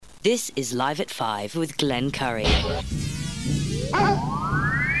This is Live at 5 with Glenn Curry. What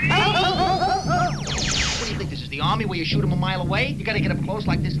do you think this is, the army where you shoot them a mile away? You gotta get up close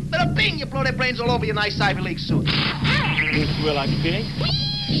like this. Bada bing! You blow their brains all over your nice Ivy League suit. Will I pig?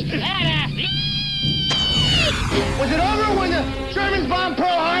 Was it over when the Germans bombed Pearl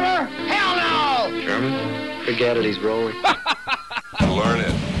Harbor? Hell no! German? Forget it, he's rolling. Learn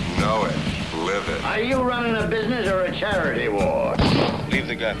it, know it, live it. Are you running a business or a charity war? Leave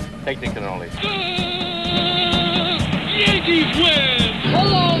the gun. Take the cannoli. Yankees win!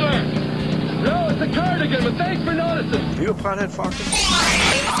 Pull over! No, it's a cardigan, but thanks for noticing. Are you a pothead, Foster?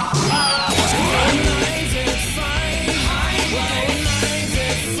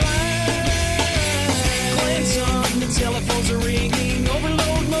 Telephones are ringing,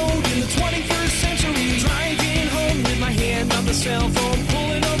 overload mode in the 21st century. Driving home with my hand on the cell phone,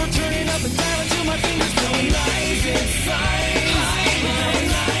 pulling over, turning up and dialing till my fingers going live at 5.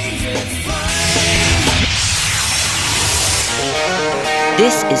 Live at 5.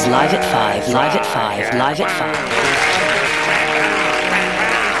 This is Live at 5, Live at 5, Live at 5.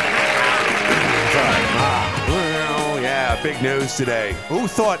 Well, yeah, big news today. Who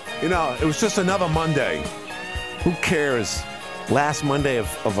thought, it was just another Monday. Who cares? Last Monday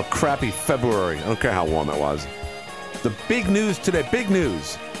of a crappy February. I don't care how warm it was. The big news today, big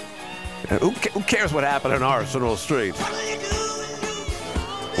news. Who cares what happened on Arsenal Street?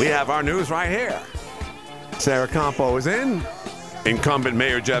 We have our news right here. Sarah Compo is in. Incumbent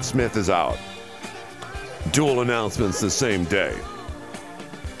Mayor Jeff Smith is out. Dual announcements the same day.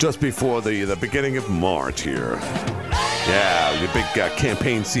 Just before the beginning of March here. Yeah, the big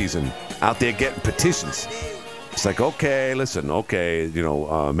campaign season. Out there getting petitions. It's like, okay, listen,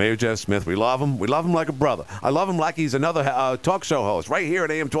 Mayor Jeff Smith, we love him. We love him like a brother. I love him like he's another talk show host right here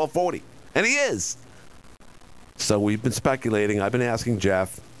at AM 1240. And he is. So we've been speculating. I've been asking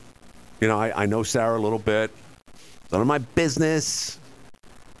Jeff. I know Sarah a little bit. None of my business.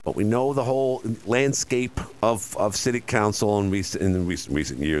 But we know the whole landscape of city council in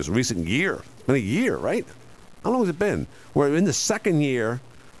recent years. Recent year. It's been a year, right? How long has it been? We're in the second year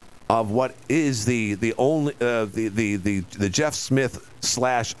of what is the Jeff Smith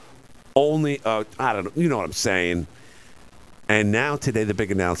 / only I don't know, you know what I'm saying. And now today the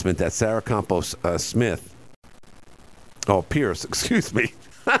big announcement that Sarah Compo Pierce, excuse me.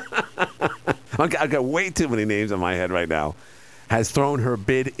 I've got way too many names in my head right now. Has thrown her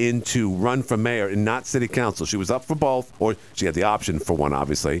bid in to run for mayor and not city council. She was up for both, or she had the option for one,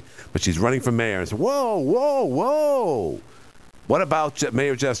 obviously, but she's running for mayor. And said, whoa. What about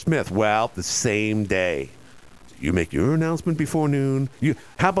Mayor Jeff Smith? Well, the same day. You make your announcement before noon.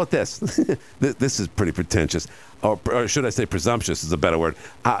 How about this? This is pretty pretentious. Or should I say presumptuous is a better word.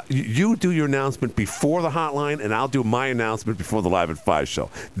 You do your announcement before the hotline, and I'll do my announcement before the Live at 5 show.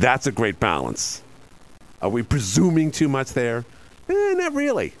 That's a great balance. Are we presuming too much there? Not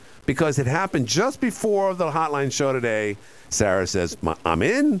really. Because it happened just before the hotline show today. Sarah says, I'm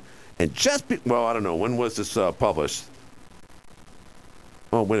in. And I don't know. When was this published?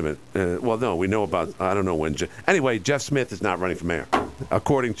 Oh, wait a minute. No, we know about, I don't know when. Anyway, Jeff Smith is not running for mayor.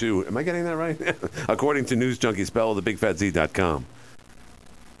 According to, am I getting that right? According to News Junkie, spell the bigfatz.com.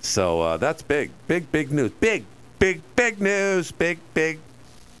 So that's big news. Big news.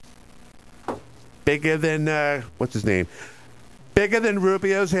 Bigger than, what's his name? Bigger than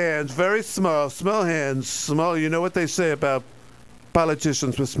Rubio's hands. Very small hands. Small, you know what they say about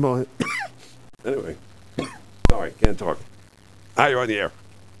politicians with small hands. Anyway. Sorry, can't talk. You're on the air.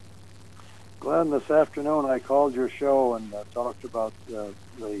 Glenn, this afternoon I called your show and talked about the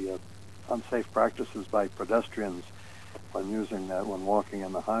unsafe practices by pedestrians when walking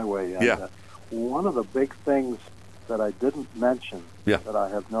in the highway. And, one of the big things that I didn't mention that I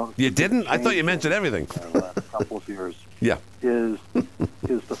have noticed. You didn't? I thought you mentioned everything. The last couple of years. Yeah. Is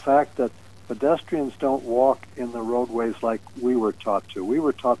the fact that pedestrians don't walk in the roadways like we were taught to. We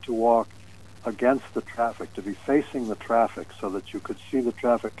were taught to walk against the traffic, to be facing the traffic so that you could see the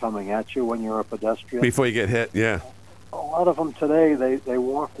traffic coming at you when you're a pedestrian. Before you get hit, yeah. A lot of them today, they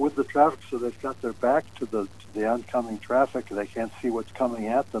walk with the traffic, so they've got their back to the oncoming traffic. They can't see what's coming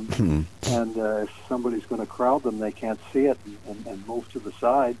at them. And if somebody's going to crowd them, they can't see it and move to the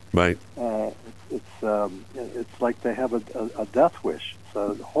side. Right. It's like they have a death wish. It's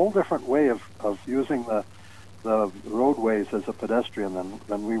a whole different way of using the roadways as a pedestrian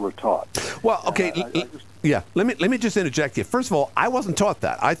than we were taught. Well, okay, Let me just interject here. First of all, I wasn't taught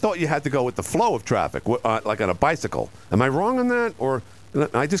that. I thought you had to go with the flow of traffic, like on a bicycle. Am I wrong on that, or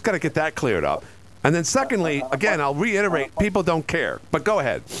I just got to get that cleared up? And then, secondly, again, I'll reiterate: people don't care. But go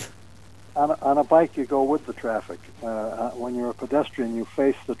ahead. On a bike, you go with the traffic. When you're a pedestrian, you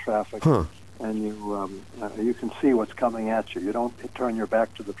face the traffic, and you can see what's coming at you. You don't turn your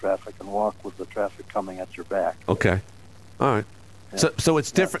back to the traffic and walk with the traffic coming at your back. Okay, all right. Yeah. So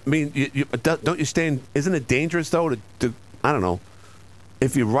it's different. I mean, don't you stand? Isn't it dangerous though to I don't know?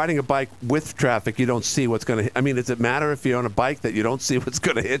 If you're riding a bike with traffic, you don't see what's going to. I mean, does it matter if you're on a bike that you don't see what's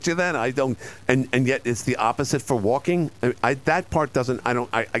going to hit you? Then I don't, and yet it's the opposite for walking. That part doesn't.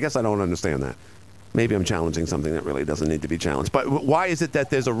 I guess I don't understand that. Maybe I'm challenging something that really doesn't need to be challenged. But why is it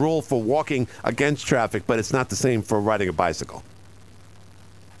that there's a rule for walking against traffic, but it's not the same for riding a bicycle?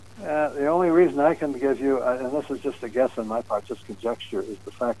 The only reason I can give you, and this is just a guess on my part, just conjecture, is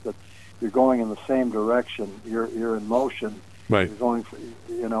the fact that you're going in the same direction. You're in motion. Right. You're going,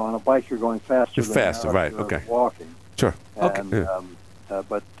 on a bike you're going faster. You're faster, right? Okay. Walking. Sure. And, okay.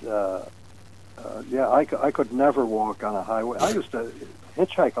 I could never walk on a highway. I used to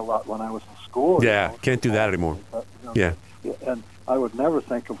hitchhike a lot when I was in school. Yeah, can't do that anymore. Yeah. And I would never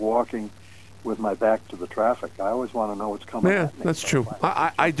think of walking with my back to the traffic. I always want to know what's coming at me. Yeah, that's true.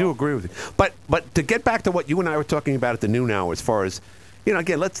 I do agree with you. But to get back to what you and I were talking about at the noon hour, as far as,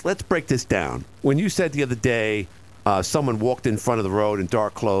 again, let's break this down. When you said the other day, someone walked in front of the road in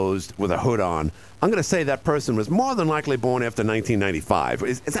dark clothes with a hood on, I'm going to say that person was more than likely born after 1995.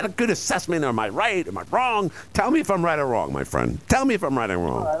 Is that a good assessment? Am I right? Am I wrong? Tell me if I'm right or wrong, my friend. Tell me if I'm right or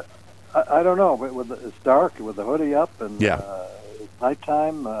wrong. I don't know. But it's dark with the hoodie up and it's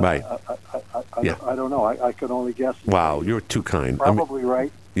nighttime. Right. I don't know. I could only guess. Wow, you're too kind. Probably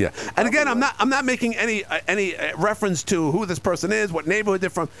right. Yeah, and again, I'm not making any reference to who this person is, what neighborhood they're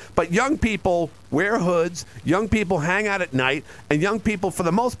from. But young people wear hoods. Young people hang out at night, and young people, for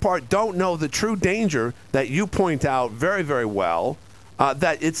the most part, don't know the true danger that you point out very, very well.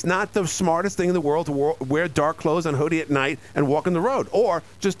 That it's not the smartest thing in the world to wear dark clothes and hoodie at night and walk on the road, or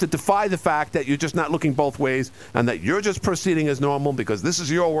just to defy the fact that you're just not looking both ways and that you're just proceeding as normal because this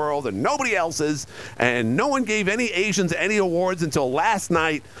is your world and nobody else's, and no one gave any Asians any awards until last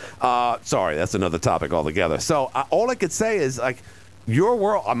night. Sorry, that's another topic altogether. So all I could say is, like, your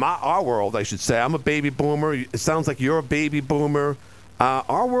world, our world, I should say. I'm a baby boomer. It sounds like you're a baby boomer.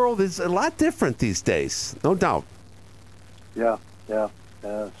 Our world is a lot different these days, no doubt. Yeah.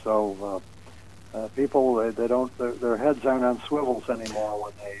 So people, they don't, their heads aren't on swivels anymore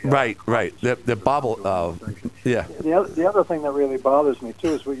when they. Right. The bobble. Yeah. The other thing that really bothers me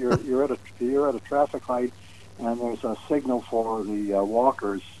too is you're at a traffic light, and there's a signal for the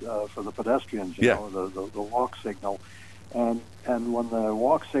walkers, for the pedestrians. You know, the walk signal, and when the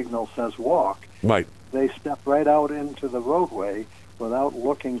walk signal says walk, right, they step right out into the roadway without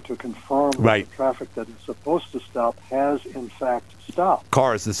looking to confirm that the traffic that is supposed to stop has, in fact, stopped.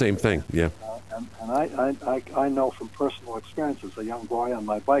 Cars, the same thing, yeah. And I know from personal experience, as a young boy on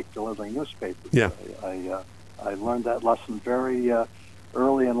my bike delivering newspapers, I learned that lesson very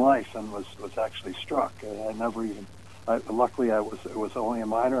early in life and was actually struck. I never even... luckily, it was only a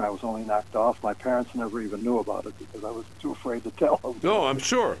minor. I was only knocked off. My parents never even knew about it because I was too afraid to tell them. No, I'm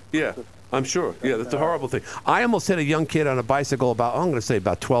sure. Yeah, I'm sure. Yeah, that's a horrible thing. I almost hit a young kid on a bicycle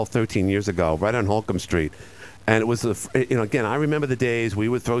about 12, 13 years ago, right on Holcomb Street. And it was, again, I remember the days we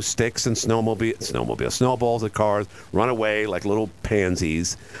would throw sticks and snowballs at cars, run away like little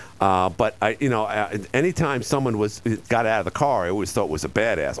pansies. But anytime someone got out of the car, I always thought it was a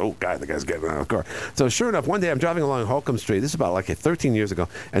badass. Oh, God, the guy's getting out of the car. So sure enough, one day I'm driving along Holcomb Street. This is about 13 years ago,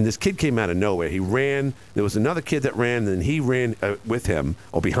 and this kid came out of nowhere. He ran. There was another kid that ran, and then he ran with him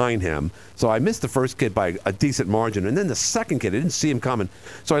or behind him. So I missed the first kid by a decent margin, and then the second kid, I didn't see him coming.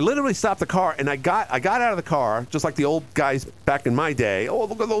 So I literally stopped the car, and I got out of the car just like the old guys back in my day. Oh,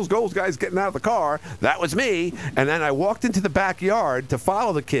 look at those guys getting out of the car. That was me. And then I walked into the backyard to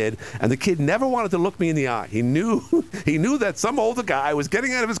follow the kid. And the kid never wanted to look me in the eye. He knew that some older guy was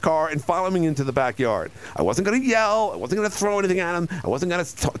getting out of his car and following me into the backyard. I wasn't going to yell. I wasn't going to throw anything at him. I wasn't going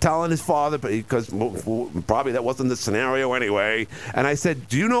to tell his father because probably that wasn't the scenario anyway. And I said,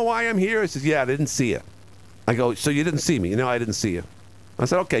 "Do you know why I'm here?" He says, "Yeah, I didn't see you." I go, "So you didn't see me?" "No, I didn't see you." I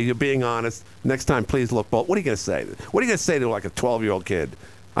said, "Okay, you're being honest. Next time, please look both." What are you going to say? What are you going to say to like a 12-year-old kid?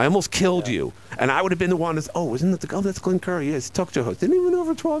 I almost killed you. And I would have been the one that's, that's Glenn Curry. Yes, talk to your host. Didn't even know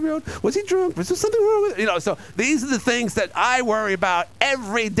over a 12-year-old. Was he drunk? Was there something wrong with it? So these are the things that I worry about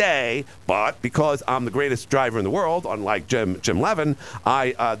every day. But because I'm the greatest driver in the world, unlike Jim Levin,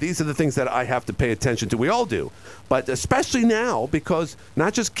 these are the things that I have to pay attention to. We all do. But especially now, because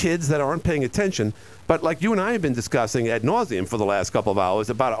not just kids that aren't paying attention, But like you and I have been discussing ad nauseum for the last couple of hours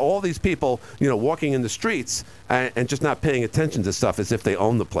about all these people, walking in the streets and just not paying attention to stuff as if they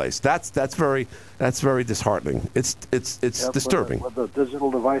own the place. That's very disheartening. It's disturbing. With a digital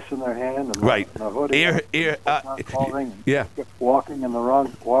device in their hand and right, a hoodie, walking in the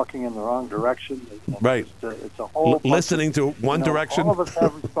wrong direction. Right, it's a whole listening to one direction. All of us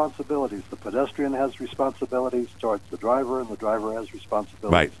have responsibilities. The pedestrian has responsibilities towards the driver, and the driver has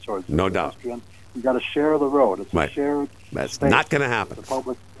responsibilities towards the pedestrian. Doubt. You got to share the road. It's a shared. That's space. not going to happen. It's a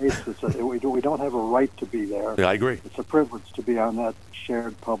public space. We don't have a right to be there. Yeah, I agree. It's a privilege to be on that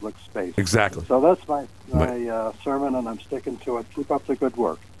shared public space. Exactly. So that's my sermon, and I'm sticking to it. Keep up the good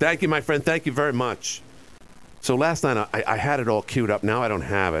work. Thank you, my friend. Thank you very much. So last night I had it all queued up. Now I don't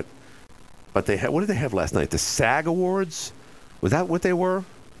have it. But what did they have last night? The SAG Awards? Was that what they were?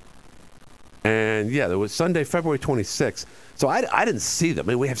 And yeah, there was Sunday, February 26th. So I didn't see them. I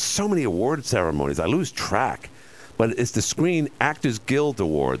mean, we have so many award ceremonies. I lose track. But it's the Screen Actors Guild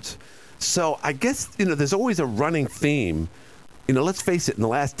Awards. So I guess, there's always a running theme. Let's face it, in the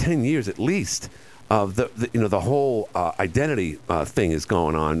last 10 years at least, the whole identity thing is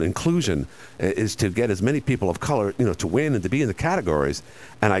going on. Inclusion is to get as many people of color, to win and to be in the categories.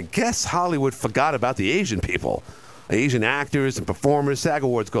 And I guess Hollywood forgot about the Asian people. Asian actors and performers. SAG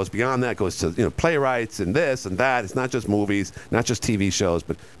Awards goes beyond that, goes to playwrights and this and that. It's not just movies, not just TV shows,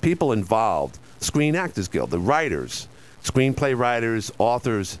 but people involved. Screen Actors Guild, the writers, screenplay writers,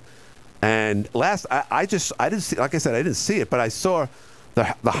 authors. And I didn't see, like I said, I didn't see it, but I saw the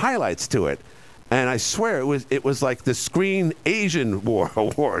highlights to it. And I swear it was like the Screen Asian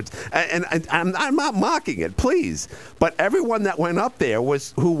Awards. And I'm not mocking it, please. But everyone that went up there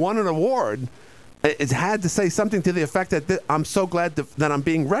who won an award, it had to say something to the effect that I'm so glad that I'm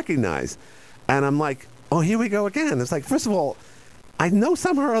being recognized. And I'm like, oh, here we go again. It's like, first of all, I know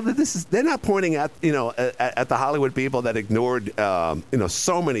somehow or other they're not pointing at, at the Hollywood people that ignored,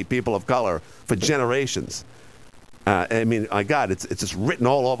 so many people of color for generations. I mean, my God, it's just written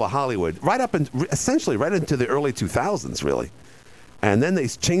all over Hollywood, essentially right into the early 2000s, really. And then they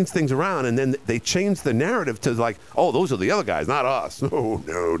changed things around, and then they changed the narrative to like, oh, those are the other guys, not us. No,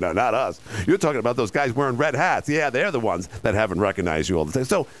 not us. You're talking about those guys wearing red hats. Yeah, they're the ones that haven't recognized you all the time.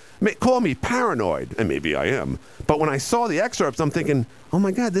 So call me paranoid, and maybe I am. But when I saw the excerpts, I'm thinking, oh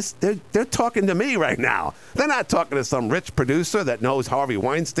my God, they're talking to me right now. They're not talking to some rich producer that knows Harvey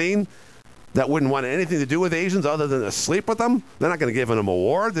Weinstein, that wouldn't want anything to do with Asians other than to sleep with them. They're not going to give them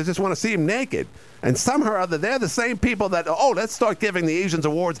awards. They just want to see him naked. And somehow or other, they're the same people that, let's start giving the Asians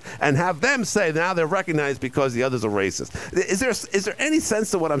awards and have them say now they're recognized because the others are racist. Is there any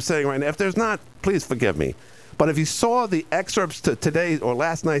sense to what I'm saying right now? If there's not, please forgive me. But if you saw the excerpts to today or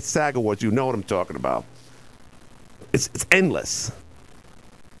last night's SAG Awards, you know what I'm talking about. It's endless.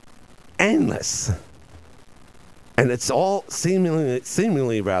 Endless. And it's all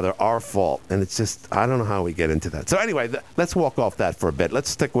seemingly rather our fault. And it's just, I don't know how we get into that. So anyway, let's walk off that for a bit. Let's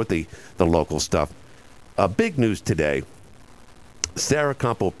stick with the local stuff. Big news today. Sarah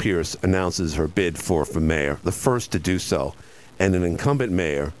Compo Pierce announces her bid for mayor, the first to do so. And an incumbent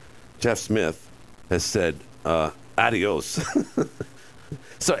mayor, Jeff Smith, has said, adios.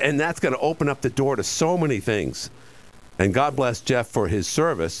 And that's going to open up the door to so many things. And God bless Jeff for his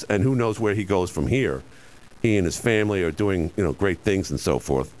service. And who knows where he goes from here. He and his family are doing, great things and so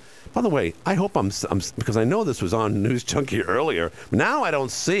forth. By the way, I hope I'm because I know this was on News Junkie earlier. Now I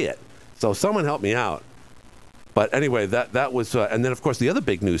don't see it. So someone help me out. But anyway, that was, and then of course the other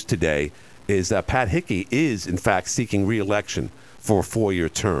big news today is that Pat Hickey is in fact seeking re-election for a 4-year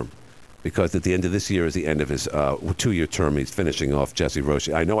term, because at the end of this year is the end of his 2-year term. He's finishing off Jesse Roche.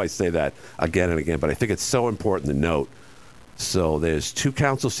 I know I say that again and again, but I think it's so important to note. So there's 2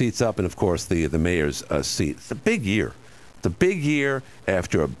 council seats up, and of course the mayor's seat. It's a big year. It's a big year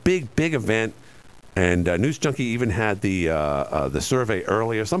after a big event. And News Junkie even had the survey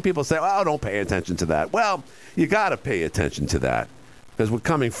earlier. Some people say, "Oh, don't pay attention to that." Well, you got to pay attention to that because we're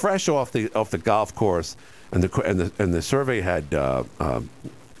coming fresh off the golf course, and the survey had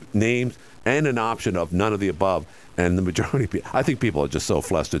names and an option of none of the above. And the majority, I think people are just so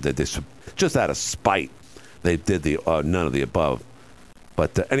flustered that they just out of spite. They did the none of the above.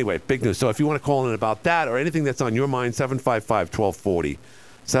 But anyway, big news. So if you want to call in about that or anything that's on your mind, 755-1240.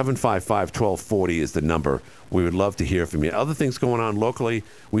 755-1240 is the number. We would love to hear from you. Other things going on locally,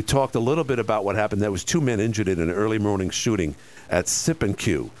 we talked a little bit about what happened. There was 2 men injured in an early morning shooting at Sip and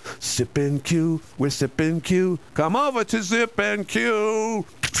Q. Sip and Q, we're Sip and Q. Come over to Sip and Q.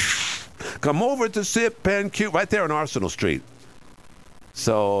 Come over to Sip and Q. Right there on Arsenal Street.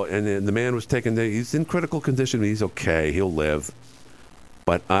 So, and the man was taken there. He's in critical condition. He's okay. He'll live.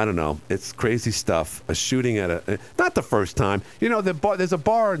 But I don't know. It's crazy stuff. A shooting at not the first time. You know, there's a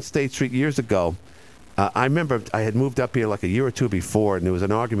bar on State Street years ago. I remember I had moved up here like a year or two before, and there was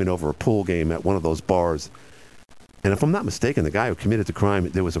an argument over a pool game at one of those bars. And if I'm not mistaken, the guy who committed the crime,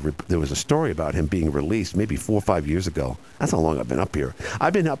 there was a story about him being released maybe 4 or 5 years ago. That's how long I've been up here.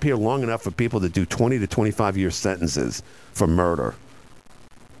 I've been up here long enough for people to do 20 to 25-year sentences for murder.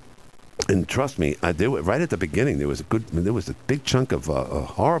 And trust me, right at the beginning, there was a big chunk of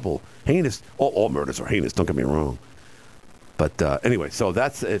horrible, heinous. All murders are heinous. Don't get me wrong. But anyway, so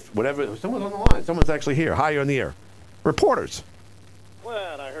that's whatever. Someone's on the line. Someone's actually here. Hi, you're on the air. Reporters.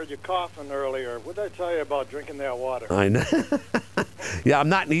 Well, I heard you coughing earlier. What did I tell you about drinking that water? I know. Yeah, I'm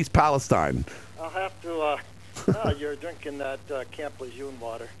not in East Palestine. I'll have to. You're drinking that Camp Lejeune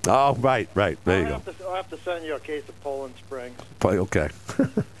water. Oh, right. There you go. I'll have to send you a case of Poland Springs. Okay.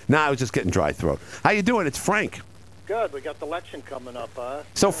 I was just getting dry throat. How you doing? It's Frank. Good. We got the election coming up, huh?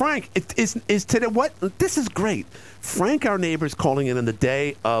 So, Frank, is today what? This is great. Frank, our neighbor, is calling in on the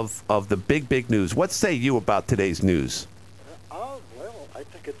day of the big news. What say you about today's news? Well, I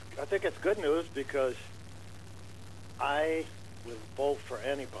think it's good news because I will vote for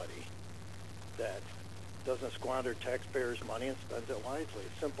anybody that doesn't squander taxpayers' money and spends it wisely.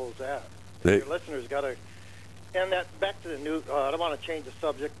 Simple as that. Your listeners got to. And that back to the news. I don't want to change the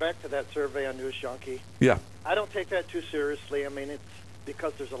subject. Back to that survey on News Junkie. Yeah. I don't take that too seriously. I mean, it's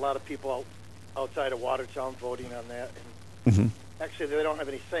because there's a lot of people outside of Watertown voting on that, and actually they don't have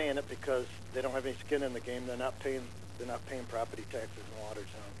any say in it because they don't have any skin in the game. They're not paying property taxes in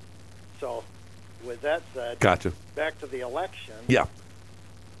Watertown. So, with that said, gotcha. Back to the election. Yeah.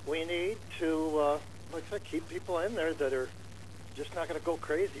 We need to, like I said, keep people in there that are just not going to go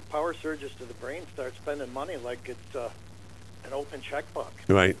crazy. Power surges to the brain, start spending money like it's an open checkbook.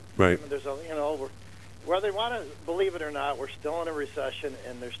 Right. I mean, there's whether they want to believe it or not, we're still in a recession,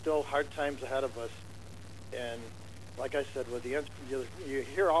 and there's still hard times ahead of us. And like I said, with the you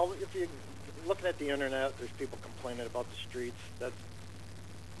hear if you're looking at the internet, there's people complaining about the streets.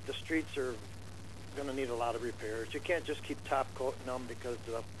 The streets are going to need a lot of repairs. You can't just keep top coating them because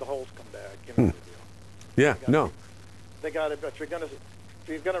the holes come back. You know the deal. Yeah. No. They got it. If you're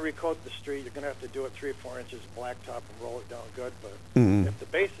going to recoat the street, you're going to have to do it 3 or 4 inches of blacktop and roll it down good. But if the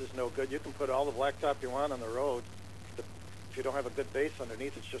base is no good, you can put all the blacktop you want on the road. If you don't have a good base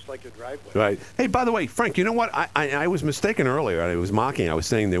underneath, it's just like your driveway. Right. Hey, by the way, Frank, you know what? I was mistaken earlier. I was mocking. I was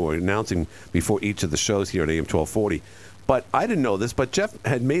saying they were announcing before each of the shows here at AM 1240. But I didn't know this, but Jeff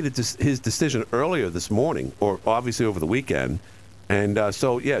had made his decision earlier this morning, or obviously over the weekend. And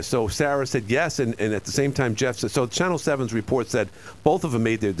so Sarah said yes, and at the same time Jeff said, so Channel 7's report said both of them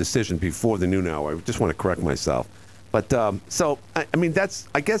made their decision before the noon hour. I just want to correct myself. But I mean, that's,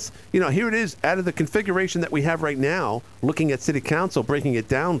 I guess, here it is, out of the configuration that we have right now, looking at City Council, breaking it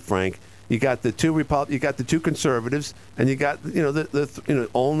down, Frank, you got the two conservatives, and you got,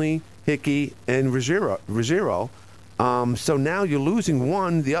 only Hickey and Ruggiero. So now you're losing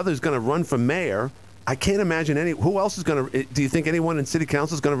one, the other's going to run for mayor. I can't imagine who else is going to. Do you think anyone in City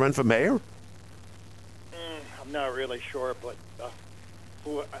Council is going to run for mayor? I'm not really sure, but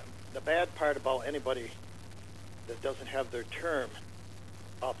the bad part about anybody that doesn't have their term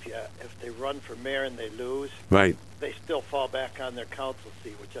up yet, if they run for mayor and they lose, right, they still fall back on their council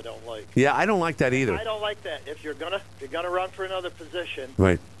seat, which I don't like. Yeah, I don't like that either. I don't like that. If you're gonna run for another position,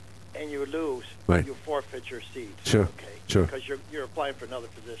 right, and you lose, right, you forfeit your seat. Sure, okay, sure, because you're applying for another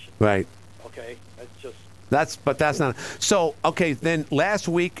position. Right. Okay, that's not. So, okay, then last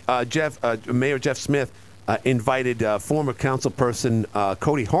week, Mayor Jeff Smith invited former councilperson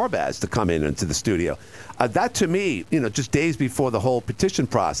Cody Harbaz to come in into the studio. That, to me, just days before the whole petition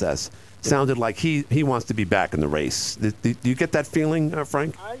process, sounded like he wants to be back in the race. Do you get that feeling,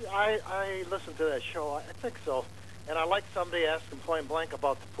 Frank? I listened to that show. I think so. And I like somebody asked him point blank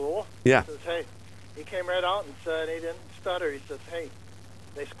about the pool. Yeah. He says, hey, he came right out and said, he didn't stutter. He says, hey,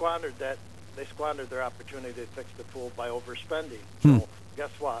 they squandered their opportunity to fix the pool by overspending. So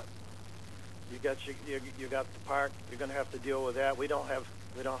guess what? You got the park. You're going to have to deal with that. We don't have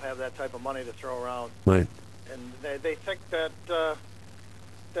that type of money to throw around. Right. And they think that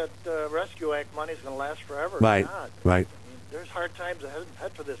Rescue Act money is going to last forever. Right. It's not. Right. I mean, there's hard times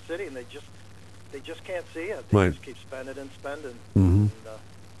ahead for this city, and they just can't see it. They just keep spending and spending. Mm-hmm.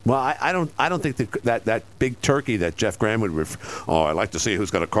 Well, I don't think that big turkey that Jeff Graham would I'd like to see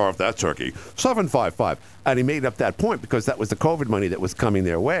who's going to carve that turkey. 755. And he made up that point because that was the COVID money that was coming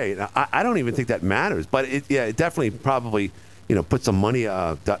their way. I don't even think that matters. But it definitely probably, put some money,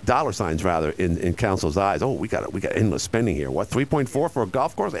 dollar signs rather, in council's eyes. Oh, we got endless spending here. What, 3.4 for a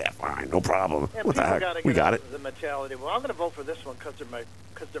golf course? Yeah, fine, no problem. Yeah, What the heck? We got it. The mentality. Well, I'm going to vote for this one because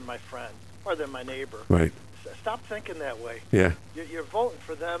they're my friend or they're my neighbor. Right. Stop thinking that way. Yeah. You're voting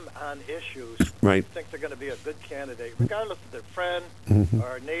for them on issues. Right. You think they're going to be a good candidate, regardless of their friend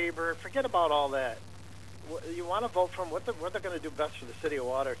or neighbor. Forget about all that. You want to vote for them, what they're going to do best for the city of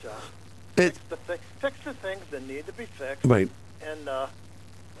Watertown. Fix the things that need to be fixed. Right. And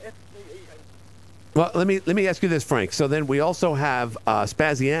well, let me ask you this, Frank. So then we also have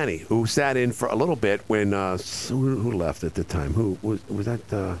Spaziani, who sat in for a little bit when who left at the time? Who was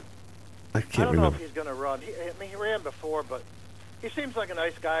that? I can't remember. I don't know if he's going to run. He ran before, but he seems like a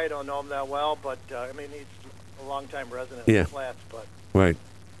nice guy. I don't know him that well, but he's a long-time resident of the Flats. But right.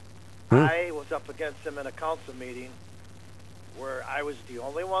 I was up against him in a council meeting where I was the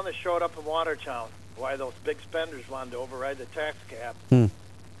only one that showed up in Watertown. Why those big spenders wanted to override the tax cap, and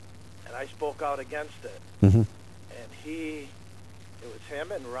I spoke out against it. Mm-hmm. And it was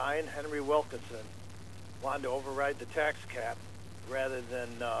him and Ryan Henry Wilkinson wanted to override the tax cap rather than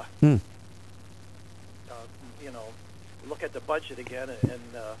look at the budget again and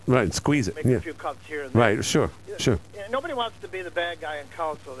right, squeeze it. Make a few cuts here and there. Right, sure. Nobody wants to be the bad guy in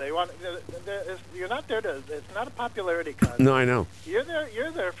council. You're not there to. It's not a popularity contest. No, I know. You're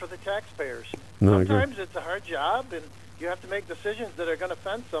there for the taxpayers. No, sometimes it's a hard job, and you have to make decisions that are going to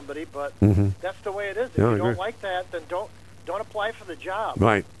offend somebody. But that's the way it is. If you don't like that, then don't apply for the job.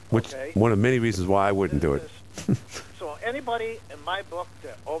 Right. Which one of many reasons why I wouldn't do it. So anybody in my book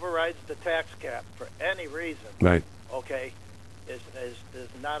that overrides the tax cap for any reason, right? Okay, is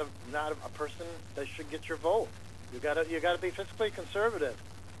not a person that should get your vote. You gotta be fiscally conservative.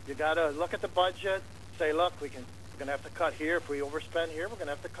 You gotta look at the budget. Say, look, we're gonna have to cut here. If we overspend here, we're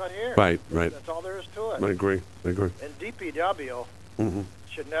gonna have to cut here. Right. That's all there is to it. I agree. And DPW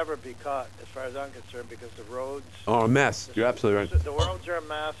should never be cut, as far as I'm concerned, because the roads are a mess. You're absolutely right. The roads are a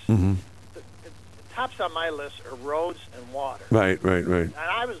mess. Mm-hmm. The tops on my list are roads and water. Right. And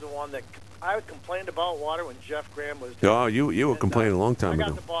I was the one that I complained about water when Jeff Graham was. Oh, you were complaining a long time ago. I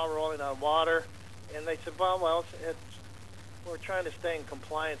got the ball rolling on water, and they said, well, we're trying to stay in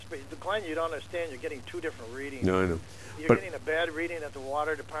compliance. But Glenn, you don't understand. You're getting two different readings. No, I know. You're getting a bad reading at the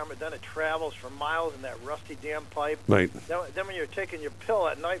water department, then it travels for miles in that rusty damn pipe. Right. Then when you're taking your pill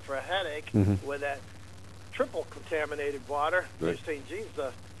at night for a headache with that triple contaminated water, you're saying, geez,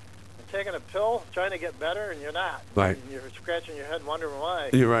 I'm taking a pill, trying to get better, and you're not. Right. And you're scratching your head wondering why.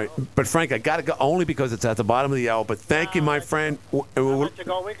 You're right. But, Frank, I got to go only because it's at the bottom of the hour. But thank you, my friend. I'll let you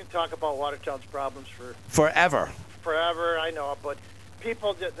go. We can talk about Watertown's problems forever. Forever, I know. But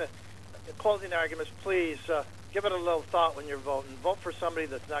people, the closing arguments, please give it a little thought when you're voting. Vote for somebody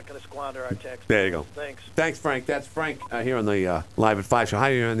that's not going to squander our tax. There you go. Thanks, Frank. That's Frank here on the Live at 5 show. How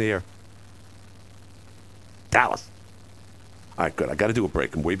are you on the air? Dallas. All right, good. I got to do a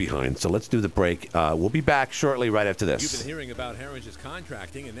break. I'm way behind, so let's do the break. We'll be back shortly right after this. You've been hearing about Heritage's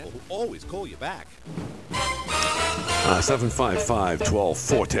contracting, and they'll always call you back.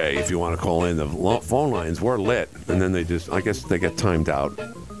 755-1240 if you want to call in. The phone lines were lit, and then I guess they get timed out.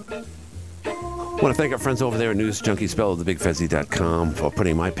 I want to thank our friends over there at newsjunkiespell@thebigfezzy.com for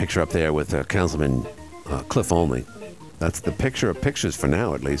putting my picture up there with Councilman Cliff Only. That's the picture of pictures for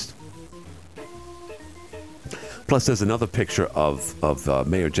now, at least. Plus, there's another picture of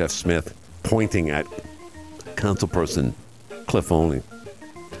Mayor Jeff Smith pointing at Councilperson Cliff Only.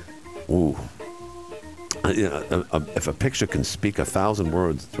 Ooh. If a picture can speak 1,000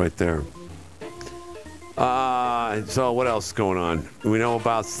 words, it's right there. So what else is going on? We know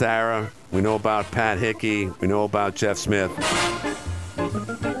about Sarah. We know about Pat Hickey. We know about Jeff Smith.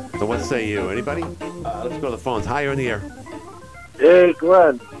 So what say you? Anybody? Let's go to the phones. Hi, you're in the air. Hey,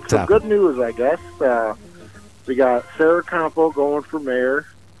 Glenn. Some good news, I guess. We got Sarah Compo going for mayor.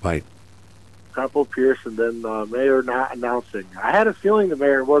 Right. Compo Pierce, and then mayor not announcing. I had a feeling the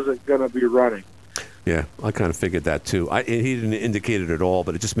mayor wasn't going to be running. Yeah, I kind of figured that too. He didn't indicate it at all,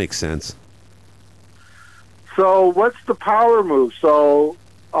 but it just makes sense. So what's the power move? So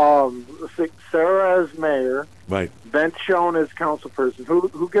Sarah as mayor. Right. Ben Schoen as councilperson.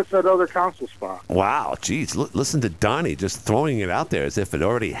 Who gets that other council spot? Wow, geez. Listen to Donnie just throwing it out there as if it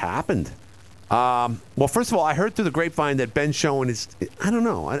already happened. Well, first of all, I heard through the grapevine that Ben Schoen is, I don't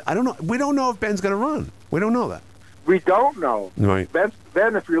know. I don't know. We don't know if Ben's going to run. We don't know that. We don't know. Right. Ben,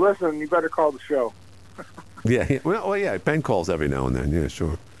 if you're listening, you better call the show. Yeah. Well, yeah, Ben calls every now and then. Yeah,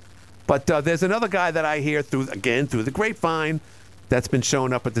 sure. But there's another guy that I hear through the grapevine that's been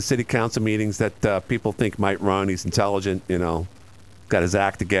showing up at the city council meetings that people think might run. He's intelligent, got his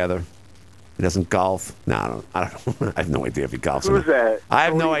act together. He doesn't golf. No, I don't. I have no idea if he golfs. Who's that? I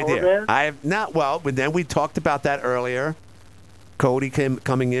have no Cody idea. Horvath? I have not. Well, but then we talked about that earlier. Cody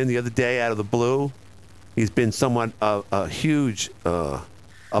coming in the other day out of the blue. He's been somewhat a huge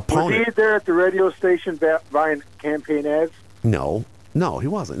opponent. Was he there at the radio station buying campaign ads? No, he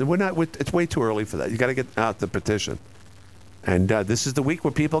wasn't. We're not. It's way too early for that. You got to get out the petition. And this is the week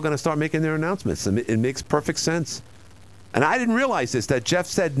where people are going to start making their announcements. And it makes perfect sense. And I didn't realize this, that Jeff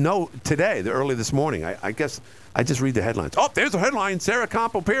said no today, early this morning. I guess I just read the headlines. Oh, there's a headline. Sarah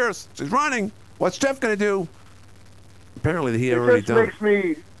Compo Pierce. She's running. What's Jeff going to do? Apparently he already done. It just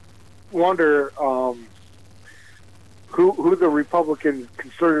makes me wonder who the Republican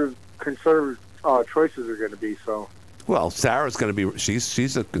conservative choices are going to be. So. Well, Sarah's going to be.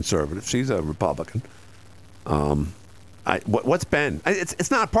 She's a conservative. She's a Republican. What's Ben?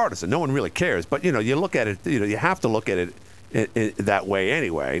 It's not partisan. No one really cares. But you look at it. You have to look at it that way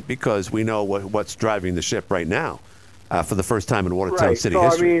anyway, because we know what's driving the ship right now, for the first time in Watertown City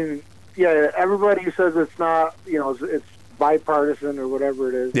history. I mean, yeah, everybody says it's not. It's bipartisan or whatever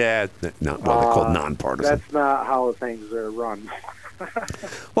it is. Yeah, they're called nonpartisan. That's not how things are run.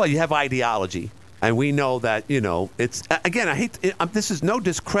 Well, you have ideology. And we know that, it's, again, I hate, this is no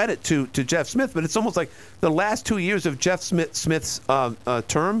discredit to Jeff Smith, but it's almost like the last 2 years of Jeff Smith's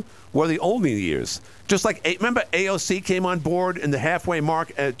term were the only years. Just like, remember AOC came on board in the halfway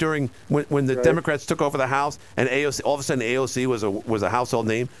mark during when the Democrats took over the House, and AOC, all of a sudden AOC was a household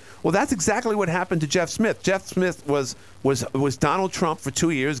name. Well, that's exactly what happened to Jeff Smith. Jeff Smith was Donald Trump for 2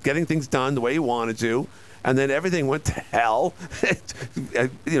 years, getting things done the way he wanted to, and then everything went to hell.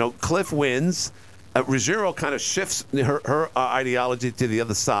 Cliff wins. Ruggiero kind of shifts her ideology to the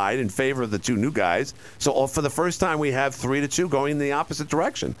other side in favor of the two new guys. So for the first time, we have 3-2 going in the opposite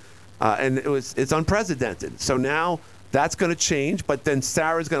direction, and it's unprecedented. So now that's going to change, but then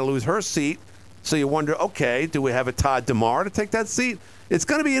Sarah's going to lose her seat. So you wonder, okay, do we have a Todd DeMar to take that seat? It's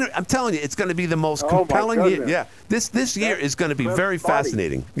going to be. I'm telling you, it's going to be the most compelling year. Yeah, this year is going to be very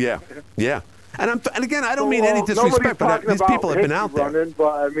fascinating. Yeah. And again, I don't mean any disrespect, but these people have been out there. Running,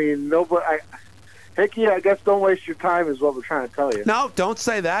 but I mean, nobody. Hickey, I guess don't waste your time is what we're trying to tell you. No, don't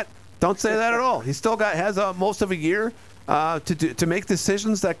say that. Don't say that at all. He still has most of a year to make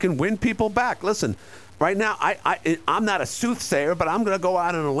decisions that can win people back. Listen, right now, I'm not a soothsayer, but I'm going to go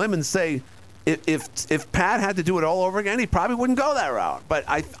out on a limb and say if Pat had to do it all over again, he probably wouldn't go that route. But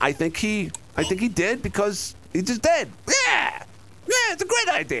I think he did because he just did. Yeah, it's a great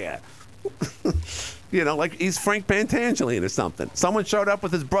idea. Like he's Frank Pantangelian or something. Someone showed up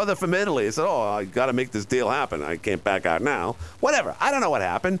with his brother from Italy. He said, "Oh, I got to make this deal happen. I can't back out now." Whatever. I don't know what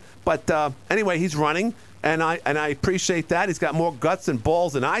happened, but anyway, he's running, and I appreciate that. He's got more guts and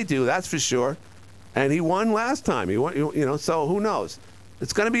balls than I do, that's for sure. And he won last time. He won, so who knows?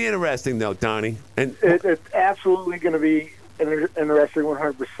 It's going to be interesting, though, Donnie. And it's absolutely going to be interesting,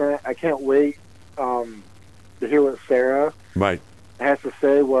 100%. I can't wait to hear what Sarah has to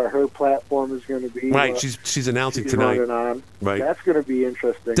say, what her platform is going to be. Right, she's announcing tonight. On. Right, that's going to be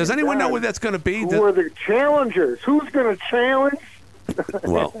interesting. Does anyone know where that's going to be? Who are the challengers? Who's going to challenge?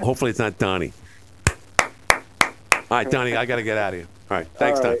 Well, hopefully it's not Donnie. All right, Donnie, I got to get out of here. All right,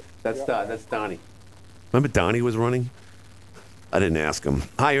 thanks, Donnie. That's Donnie. Remember Donnie was running? I didn't ask him.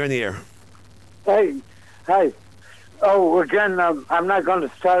 Hi, you're in the air. Hey, hi. Oh, again, I'm not going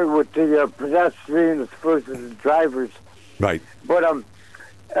to start with the pedestrians versus the drivers. Right. But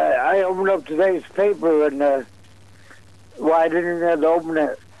I opened up today's paper, and I didn't have to open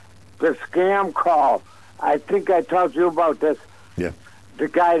it. The scam call. I think I talked to you about this. Yeah. The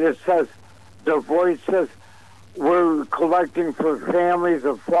guy that says, the voice says, we're collecting for families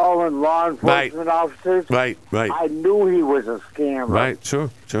of fallen law enforcement officers. Right. I knew he was a scammer. Right, sure.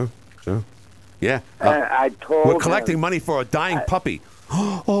 Yeah. And I told we're collecting money for a dying puppy.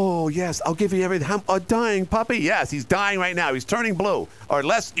 Oh, yes, I'll give you everything. A dying puppy? Yes, he's dying right now. He's turning blue. Or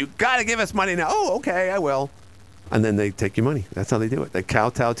less, you got to give us money now. Oh, okay, I will. And then they take your money. That's how they do it. They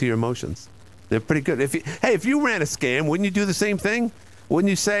kowtow to your emotions. They're pretty good. If you ran a scam, wouldn't you do the same thing? Wouldn't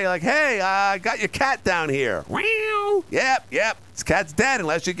you say, like, hey, I got your cat down here. Yep. This cat's dead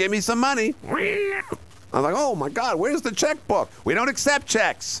unless you give me some money. I'm like, oh, my God, where's the checkbook? We don't accept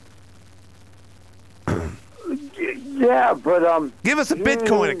checks. Yeah, but give us a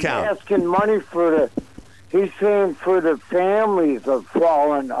Bitcoin account. Asking money he's saying for the families of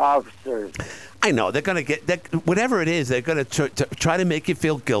fallen officers. I know they're going to get whatever it is. They're going to try to make you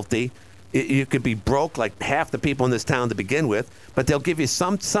feel guilty. You could be broke like half the people in this town to begin with, but they'll give you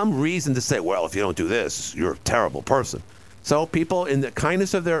some reason to say, well, if you don't do this, you're a terrible person. So people, in the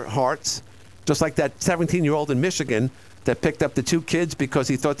kindness of their hearts, just like that 17-year-old in Michigan that picked up the 2 kids because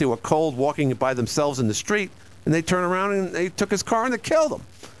he thought they were cold walking by themselves in the street, and they turned around and they took his car and they killed him.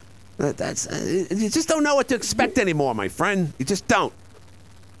 You just don't know what to expect anymore, my friend. You just don't.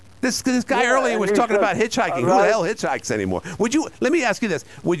 This guy earlier was talking about hitchhiking. Who the hell hitchhikes anymore? Let me ask you this.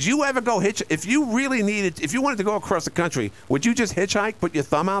 Would you ever go if you wanted to go across the country, would you just hitchhike, put your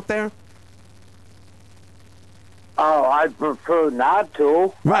thumb out there? Oh, I'd prefer not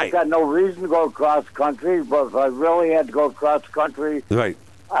to. Right. I've got no reason to go across country, but if I really had to go across country, right,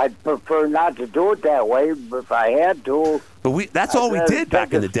 I'd prefer not to do it that way. But if I had to, that's all we did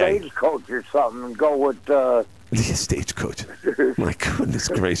back in the day. Stagecoach or something and go with. Yeah, stagecoach. My goodness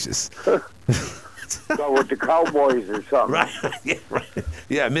gracious. Go with the Cowboys or something. Right. Yeah, right.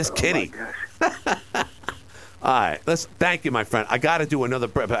 Yeah, Miss Kitty. All right. Thank you, my friend. I got to do another.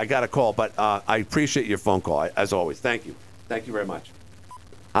 I got a call, but I appreciate your phone call as always. Thank you. Thank you very much.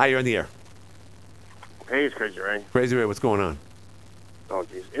 Hi, you're on the air. Hey, it's Crazy Ray. Crazy Ray, what's going on? Oh,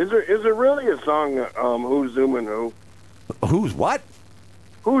 jeez. Is there really a song? Who's Zooming Who? Who's what?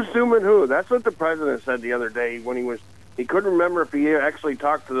 Who's Zooming Who? That's what the president said the other day when he couldn't remember if he actually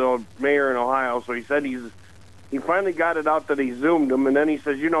talked to the mayor in Ohio. So he said he finally got it out that he zoomed him, and then he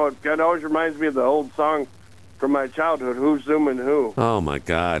says, it always reminds me of the old song from my childhood, Who's Zooming Who? Oh my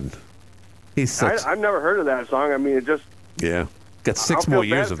God, he's such. I've never heard of that song. I mean, it just got 6 more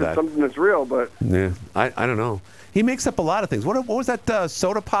years of that. Something that's real, but yeah, I don't know. He makes up a lot of things. What was that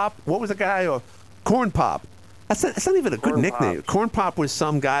soda pop? What was the guy or corn pop? That's not even a good nickname. Corn Pop was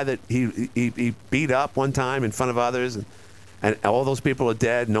some guy that he beat up one time in front of others, and all those people are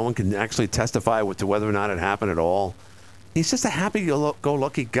dead. No one can actually testify to whether or not it happened at all. He's just a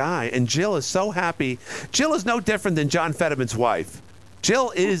happy-go-lucky guy, and Jill is so happy. Jill is no different than John Fetterman's wife.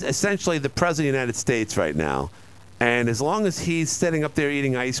 Jill is essentially the president of the United States right now, and as long as he's sitting up there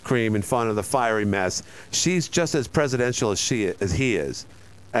eating ice cream in front of the fiery mess, she's just as presidential as he is.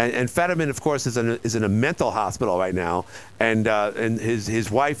 And Fetterman, of course, is in a mental hospital right now, and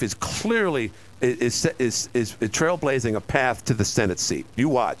his wife is clearly is trailblazing a path to the Senate seat. You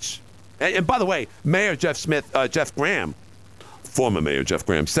watch. And by the way, Mayor Jeff Graham, former Mayor Jeff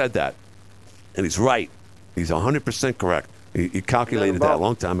Graham, said that, and he's right. He's 100% correct. He calculated that a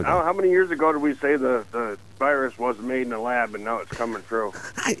long time ago. How many years ago did we say the virus was made in a lab, and now it's coming true?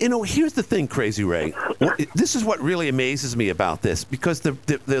 Here's the thing, Crazy Ray. This is what really amazes me about this, because the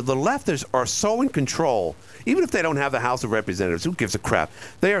leftists are so in control. Even if they don't have the House of Representatives, who gives a crap?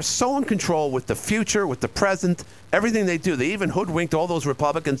 They are so in control with the future, with the present, everything they do. They even hoodwinked all those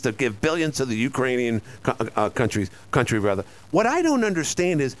Republicans to give billions to the Ukrainian country. What I don't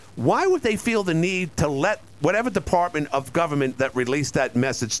understand is, why would they feel the need to let whatever department of government that released that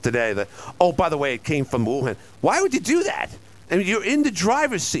message today that, oh, by the way, it came from Wuhan. Why would you do that? I mean, you're in the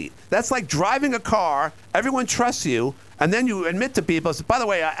driver's seat. That's like driving a car. Everyone trusts you, and then you admit to people, by the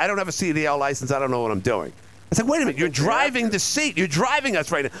way, I don't have a CDL license. I don't know what I'm doing. It's like, wait a minute, you're driving the seat. You're driving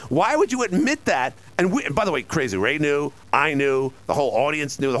us right now. Why would you admit that? And by the way, Crazy Ray knew, I knew, the whole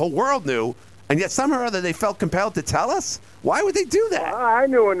audience knew, the whole world knew, and yet somehow or other they felt compelled to tell us? Why would they do that? Well, I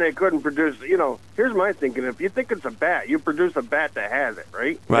knew when they couldn't produce, here's my thinking. If you think it's a bat, you produce a bat that has it,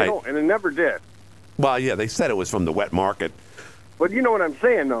 right? Right. And it never did. Well, yeah, they said it was from the wet market. But you know what I'm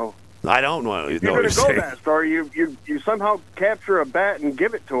saying, though? I don't know. You're going to go that far. You somehow capture a bat and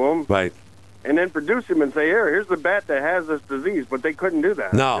give it to them. Right. And then produce him and say, here's the bat that has this disease. But they couldn't do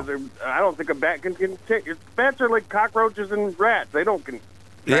that. No. I don't think a bat can take. Bats are like cockroaches and rats. They don't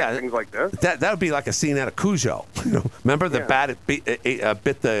things like this. That would be like a scene out of Cujo. Remember the bat bit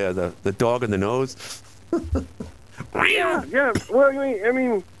the dog in the nose? Yeah. Well, I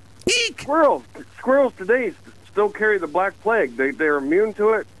mean, squirrels today still carry the black plague. They're immune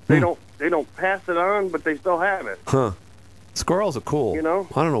to it. They don't pass it on, but they still have it. Huh. Squirrels are cool. I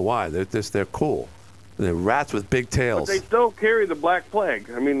don't know why. They're cool. They're rats with big tails. But they still carry the black plague.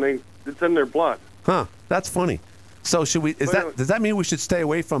 I mean, it's in their blood. Huh. That's funny. So should we? Does that mean we should stay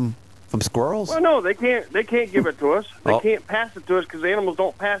away from squirrels? Well, no, they can't give it to us. They can't pass it to us because animals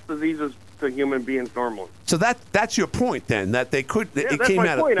don't pass diseases to human beings normally. So that's your point then, that they could. Yeah, it that's came my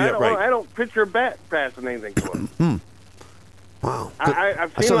out point. Of, I don't picture a bat passing anything to us. Wow.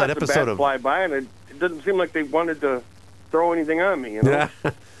 I've seen lots of bats fly by, and it doesn't seem like they wanted to throw anything on me. Yeah.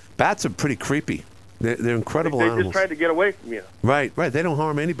 Bats are pretty creepy. They're incredible animals. They just tried to get away from you. Right. They don't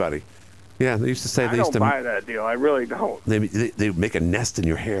harm anybody. Yeah, they used to say I don't buy that deal. I really don't. They make a nest in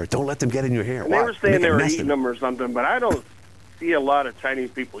your hair. Don't let them get in your hair. And they were saying they were eating them or something, but I don't see a lot of Chinese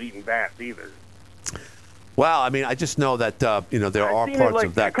people eating bats either. Well, I mean, I just know that there are parts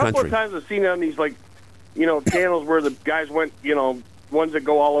of that country. A couple of times I've seen it on these channels where the guys went ones that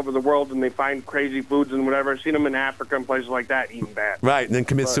go all over the world and they find crazy foods and whatever. I've seen them in Africa and places like that eating bad. Right, and then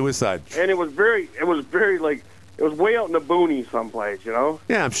commit suicide. And it was very like, it was way out in the boonies someplace, you know?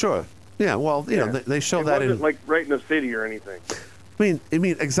 Yeah, I'm sure. Yeah, well, you know, they show that in... It wasn't like right in the city or anything. I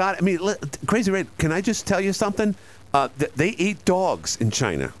mean, exotic. I mean, Crazy Ray, can I just tell you something? They eat dogs in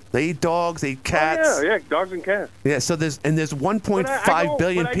China. They eat dogs, they eat cats. Oh, yeah, dogs and cats. Yeah, so there's 1.5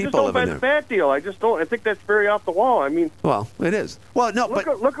 billion people living there. But I just don't deal. I just don't. I think that's very off the wall. I mean, well, it is. Well, no,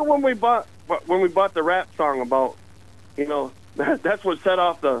 look at when we bought the rap song about, you know, that's what set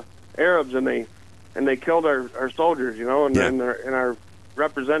off the Arabs and they killed our soldiers, you know, and our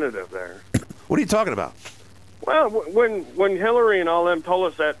representative there. What are you talking about? Well, when Hillary and all them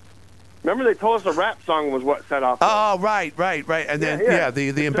told us that. Remember, they told us the rap song was what set off. Oh, right. And then,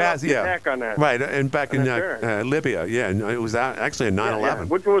 the ambassador, attack on that. Right, and back in Libya, and it was actually a 9/11.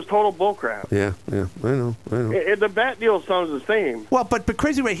 Which was total bullcrap. Yeah, I know. The bat deal sounds the same. Well, but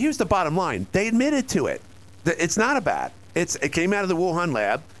Crazy Ray, here's the bottom line. They admitted to it. It's not a bat. It came out of the Wuhan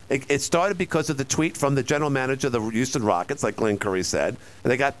lab. It started because of the tweet from the general manager of the Houston Rockets, like Glenn Curry said. And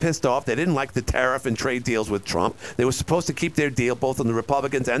they got pissed off. They didn't like the tariff and trade deals with Trump. They were supposed to keep their deal both on the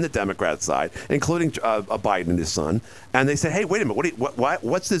Republicans and the Democrat side, including Biden and his son. And they said, hey, wait a minute.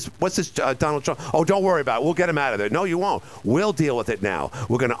 What's this Donald Trump? Oh, don't worry about it. We'll get him out of there. No, you won't. We'll deal with it now.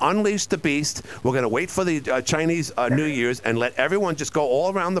 We're going to unleash the beast. We're going to wait for the Chinese New Year's and let everyone just go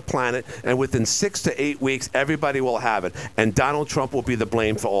all around the planet. And within 6 to 8 weeks, everybody will have it. And Donald Trump will be the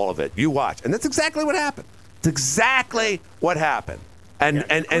blame for all of it. You watch. And that's exactly what happened. It's exactly what happened. And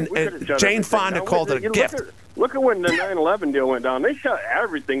Jane Fonda called it a gift. Look at when the 9/11 deal went down. They shut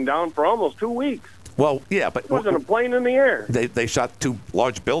everything down for almost 2 weeks. Well, yeah, but... There wasn't a plane in the air. They shot 2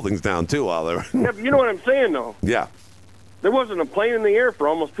 large buildings down, too, while they were... Yeah, but you know what I'm saying, though? Yeah. There wasn't a plane in the air for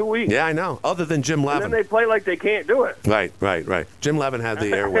almost 2 weeks. Yeah, I know. Other than Jim Levin. And then they play like they can't do it. Right. Jim Levin had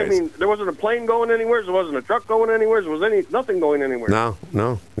the airways. I mean, there wasn't a plane going anywhere. There wasn't a truck going anywhere. There was nothing going anywhere. No.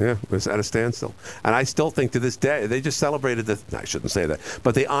 Yeah, it was at a standstill. And I still think to this day, they just celebrated I shouldn't say that,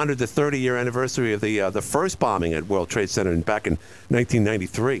 but they honored the 30-year anniversary of the first bombing at World Trade Center back in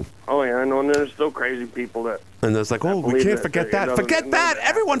 1993. Oh, yeah, I know. And there's still crazy people that... And it's like, we can't forget that. Forget that.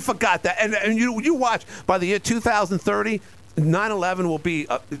 Everyone forgot that. And you watch, by the year 2030... 9/11 will be,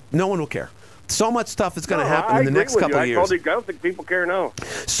 no one will care. So much stuff is going to happen in the next couple of years. I don't think people care now.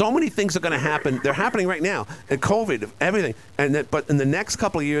 So many things are going to happen. They're happening right now. COVID, everything. But in the next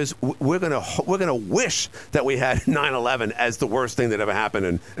couple of years, we're going to wish that we had 9/11 as the worst thing that ever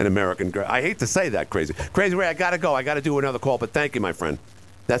happened in American. I hate to say that, Crazy Ray. I got to go. I got to do another call. But thank you, my friend.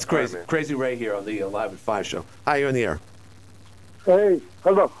 That's Crazy. Right, Crazy Ray here on the Live at 5 show. Hi, you're in the air. Hey,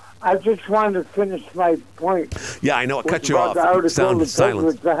 hello. I just wanted to finish my point. Yeah, I know. It cut you off. Sound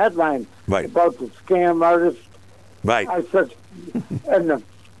silence. It's the headline right. about the scam artist. Right. I said, and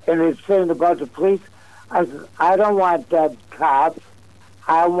it's saying about the police. I said, I don't want dead cops.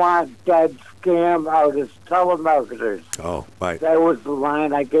 I want dead scam artists, telemarketers. Oh, right. That was the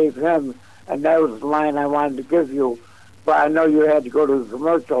line I gave him, and that was the line I wanted to give you. But I know you had to go to the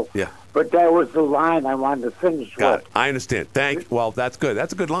commercial. Yeah. But that was the line I wanted to finich Got with. it. I understand. Well, that's good.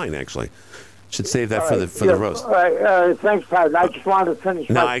 That's a good line, actually. Should save that for the roast. All right. Thanks, Todd. I just wanted to finish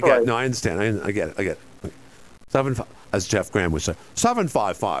my story. I understand. I get it. 7-5, as Jeff Graham would say,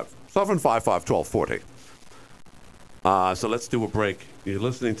 755-1240. So let's do a break. You're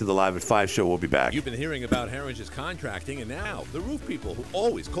listening to the Live at 5 show. We'll be back. You've been hearing about Herringer's contracting, and now the roof people who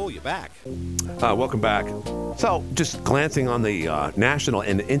always call you back. Welcome back. So just glancing on the national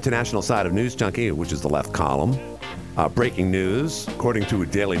and international side of News Junkie, which is the left column. Breaking news, according to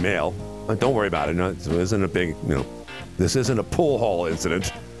Daily Mail. Don't worry about it. No, it isn't a big, this isn't a pool hall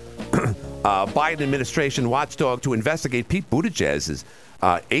incident. Biden administration watchdog to investigate Pete Buttigieg's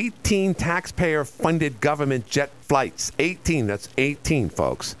 18 taxpayer-funded government jet flights. 18, that's 18,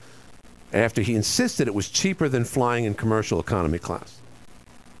 folks. After he insisted it was cheaper than flying in commercial economy class.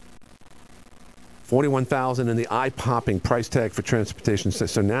 $41,000 in the eye-popping price tag for transportation.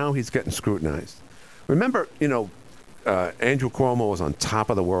 So now he's getting scrutinized. Remember, Andrew Cuomo was on top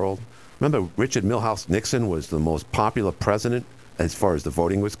of the world. Remember Richard Milhouse Nixon was the most popular president as far as the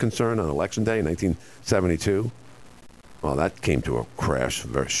voting was concerned on Election Day in 1972? Well, that came to a crash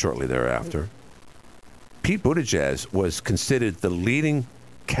very shortly thereafter. Pete Buttigieg was considered the leading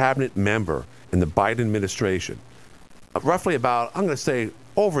cabinet member in the Biden administration. Roughly about, I'm going to say,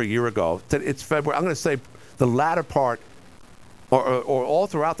 over a year ago. It's February. I'm going to say the latter part, or all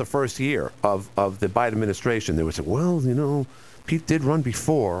throughout the first year of the Biden administration, they would say, well, Pete did run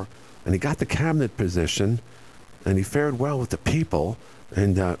before, and he got the cabinet position, and he fared well with the people,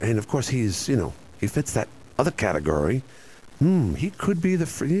 and of course he fits that other category. He could be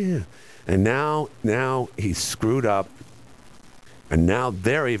yeah. And now he's screwed up. And now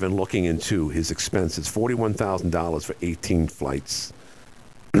they're even looking into his expenses, $41,000 for 18 flights.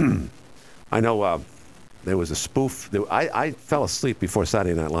 I know there was a spoof. I fell asleep before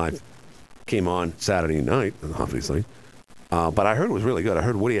Saturday Night Live came on Saturday night, obviously. But I heard it was really good. I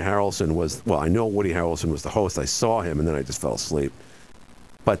heard Woody Harrelson I know Woody Harrelson was the host. I saw him, and then I just fell asleep.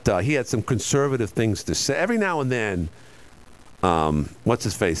 But he had some conservative things to say. Every now and then, what's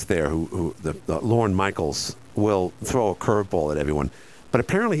his face there, the Lorne Michaels will throw a curveball at everyone. But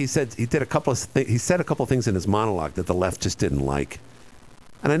apparently he said a couple of things in his monologue that the left just didn't like.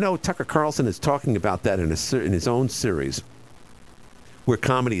 And I know Tucker Carlson is talking about that in his own series, Where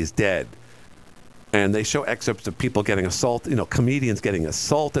Comedy is Dead. And they show excerpts of people getting assaulted, comedians getting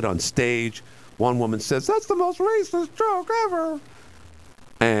assaulted on stage. One woman says, "That's the most racist joke ever."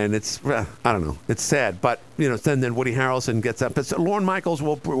 And it's, I don't know, it's sad. But, then Woody Harrelson gets up. But Lorne Michaels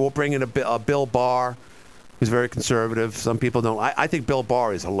will bring in a Bill Barr, who's very conservative. Some people don't. I think Bill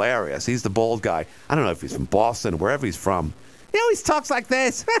Barr is hilarious. He's the bald guy. I don't know if he's from Boston, wherever he's from. He always talks like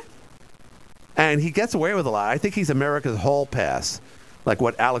this. And he gets away with a lot. I think he's America's hall pass, like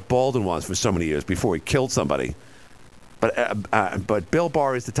what Alec Baldwin was for so many years before he killed somebody. But Bill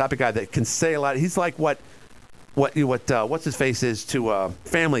Barr is the type of guy that can say a lot. He's like what's his face is to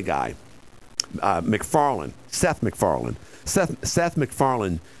Family Guy, Seth MacFarlane. Seth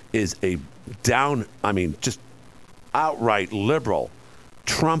MacFarlane is a just outright liberal,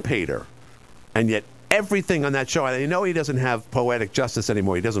 Trump hater, and yet everything on that show. And I know he doesn't have poetic justice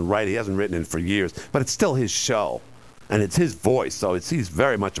anymore. He doesn't write. He hasn't written it for years, but it's still his show, and it's his voice. So he's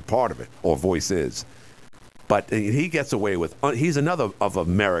very much a part of it, or voice is. But he gets away with. He's another of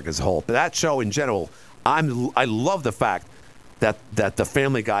America's whole. But that show in general. I love the fact that the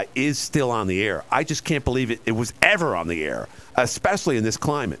Family Guy is still on the air. I just can't believe it was ever on the air, especially in this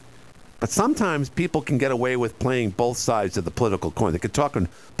climate. But sometimes people can get away with playing both sides of the political coin. They can talk on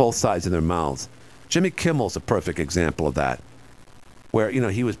both sides of their mouths. Jimmy Kimmel's a perfect example of that, where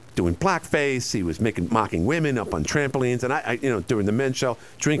he was doing blackface, he was mocking women up on trampolines, and I during the men's show,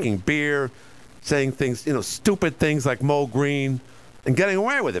 drinking beer, saying things, stupid things like Mo Green. And getting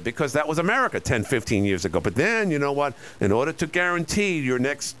away with it because that was America 10, 15 years ago. But then, you know what? In order to guarantee your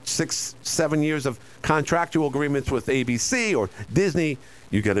next 6, 7 years of contractual agreements with ABC or Disney,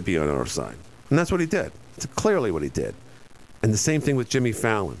 you got to be on our side. And that's what he did. It's clearly what he did. And the same thing with Jimmy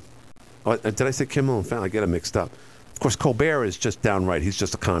Fallon. Oh, did I say Kimmel and Fallon? I get them mixed up. Of course, Colbert is just downright. He's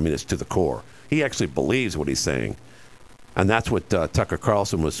just a communist to the core. He actually believes what he's saying. And that's what Tucker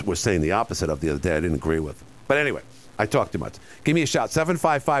Carlson was saying the opposite of the other day. I didn't agree with. But anyway. I talk too much. Give me a shout.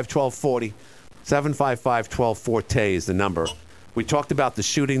 755-1240. 755-1240 is the number. We talked about the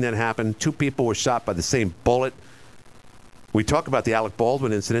shooting that happened. 2 people were shot by the same bullet. We talked about the Alec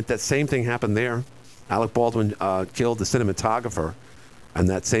Baldwin incident. That same thing happened there. Alec Baldwin killed the cinematographer, and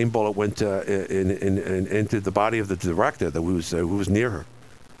that same bullet went into the body of the director who was near her.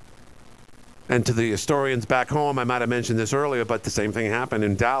 And to the historians back home, I might have mentioned this earlier, but the same thing happened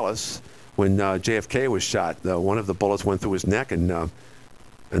in Dallas. When JFK was shot, one of the bullets went through his neck and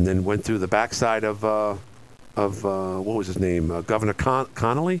then went through the backside of what was his name, Governor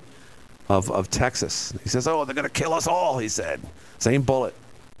Connolly of Texas. He says, "Oh, they're going to kill us all," he said. Same bullet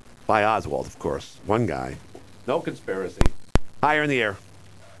by Oswald, of course. One guy. No conspiracy. Higher in the air.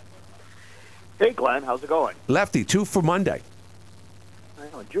 Hey, Glenn, how's it going? Lefty, 2 for Monday. I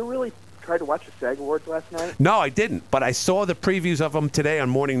know. Did you really try to watch the SAG Awards last night? No, I didn't, but I saw the previews of them today on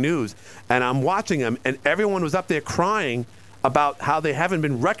Morning News, and I'm watching them, and everyone was up there crying about how they haven't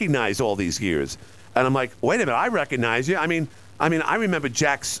been recognized all these years. And I'm like, wait a minute, I recognize you. I mean, I remember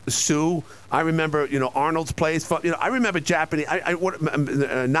Jack Sue. I remember, Arnold's Place. I remember Japanese.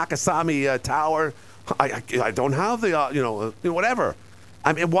 Nakasami Tower. I don't have the, whatever.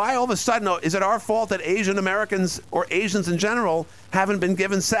 I mean, why all of a sudden is it our fault that Asian Americans or Asians in general haven't been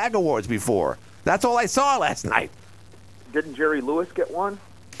given SAG Awards before? That's all I saw last night. Didn't Jerry Lewis get one?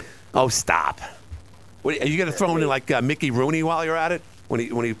 Oh, stop! Are you going to throw in like Mickey Rooney while you're at it? When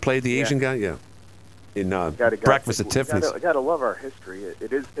he played the Asian guy, yeah. In Breakfast at Tiffany's. Got to love our history.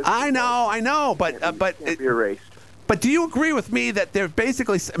 It is. I know, but can't be erased. But do you agree with me that they're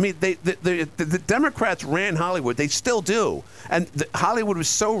basically? I mean, the Democrats ran Hollywood. They still do, and Hollywood was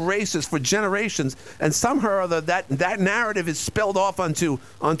so racist for generations. And somehow or other, that narrative is spilled off onto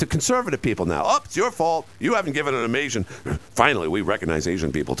conservative people now. Oh, it's your fault. You haven't given an Asian. Finally, we recognize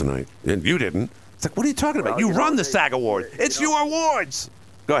Asian people tonight, and you didn't. It's like, what are you talking about? You run the SAG Award. It's your awards.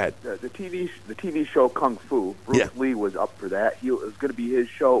 Go ahead. The TV show Kung Fu. Bruce Lee was up for that. It was going to be his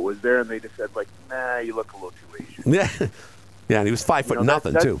show. It was there, and they just said, like, nah, you look a little too Asian. Yeah. Yeah, and he was 5 foot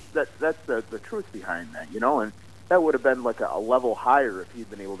nothing, too. That's the truth behind that, and that would have been like a level higher if he'd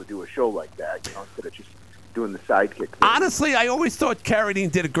been able to do a show like that, instead of just doing the sidekick thing. Honestly, I always thought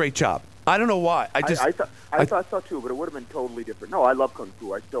Carradine did a great job. I don't know why. I thought so too, but it would have been totally different. No, I love Kung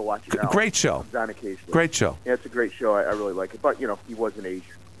Fu. I still watch it now. Great show. It's on occasionally. Great show. Yeah, it's a great show. I really like it. But, he wasn't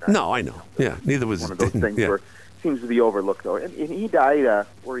Asian. No, I know. Yeah, neither was... One of those things where seems to be overlooked, though. And he died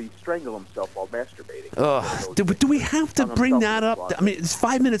where he strangled himself while masturbating. Do we have to bring that up? I mean, it's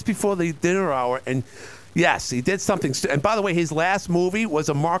 5 minutes before the dinner hour, and yes, he did something. And by the way, his last movie was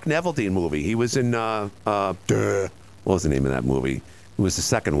a Mark Neveldine movie. He was in what was the name of that movie? It was the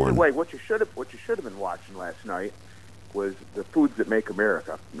second one. Wait, what you should have been watching last night was The Foods That Make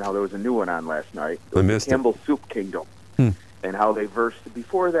America. Now there was a new one on last night. I missed it. Campbell's Soup Kingdom, and how they versed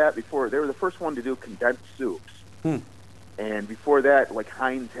before they were the first one to do condensed soups. And before that, like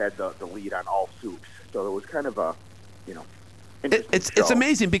Heinz had the lead on all soups, so it was kind of a, it's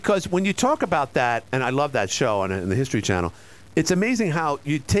amazing because when you talk about that, and I love that show on the History Channel, it's amazing how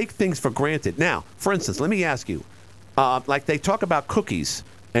you take things for granted. Now, for instance, let me ask you, like they talk about cookies,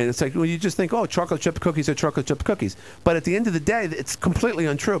 and it's like, well, you just think, oh, chocolate chip cookies are chocolate chip cookies, but at the end of the day, it's completely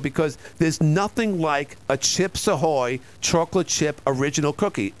untrue because there's nothing like a Chips Ahoy chocolate chip original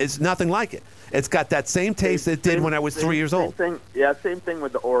cookie. It's nothing like it. It's got that same taste it did when I was 3 years old. Same thing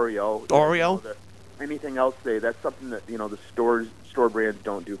with the Oreo. Oreo? Anything else, that's something that, the store brands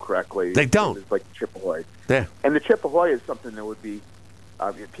don't do correctly. They don't. It's like Chip Ahoy. Yeah. And the Chip Ahoy is something that would be,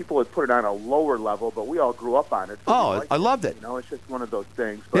 people would put it on a lower level, but we all grew up on it. So I loved it. It's just one of those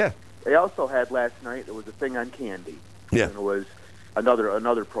things. But they also had last night, there was a thing on candy. Yeah. And it was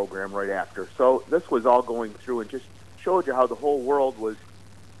another program right after. So this was all going through and just showed you how the whole world was.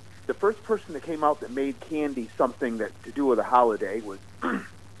 The first person that came out that made candy something that to do with a holiday was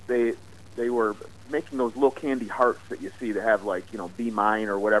they were making those little candy hearts that you see that have like Be Mine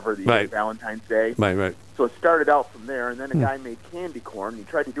or whatever the Valentine's Day. Right. So it started out from there, and then a guy made candy corn. And he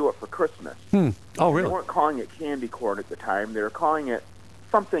tried to do it for Christmas. Oh, really? They weren't calling it candy corn at the time. They were calling it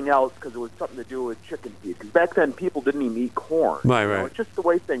something else because it was something to do with chicken feed. Because back then people didn't even eat corn. Right. It's just the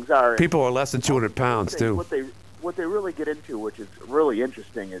way things are. People are less than 200 pounds too. What they really get into, which is really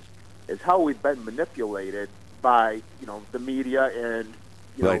interesting, is how we've been manipulated by the media and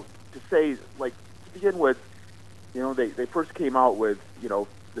to say, like, to begin with, they first came out with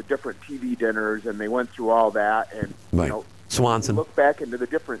the different TV dinners and they went through all that and Swanson. Look back into the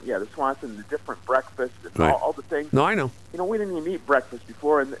different the Swanson, the different breakfasts, and all the things. No, I know. We didn't even eat breakfast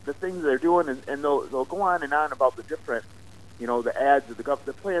before, and the things they're doing, and they'll go on and on about the different. The ads of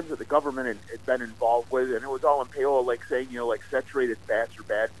the plans that the government had been involved with, and it was all in payola, like saying, like saturated fats are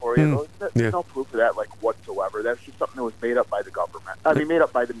bad for you. There's no proof of that, like, whatsoever. That's just something that was made up by the government. Made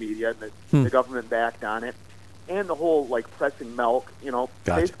up by the media, and the government backed on it. And the whole, like, pressing milk,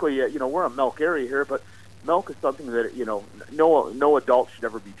 basically, we're a milk area here, but milk is something that, no adult should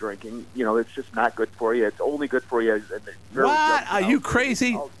ever be drinking. It's just not good for you. It's only good for you. What? Are you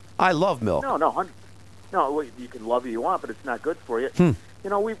crazy? I love milk. No, you can love it you want, but it's not good for you.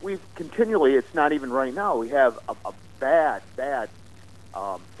 We've continually, it's not even right now, we have a bad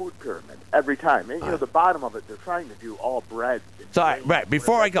food pyramid every time. And, the bottom of it, they're trying to do all breads. Sorry, right.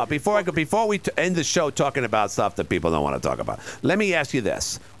 Before we end the show talking about stuff that people don't want to talk about, let me ask you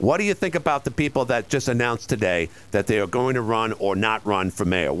this. What do you think about the people that just announced today that they are going to run or not run for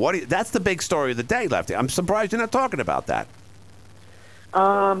mayor? That's the big story of the day, Lefty. I'm surprised you're not talking about that.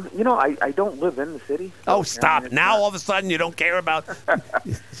 I don't live in the city. So, stop. Now all of a sudden you don't care about...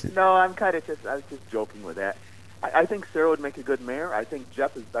 No, I was just joking with that. I think Sarah would make a good mayor. I think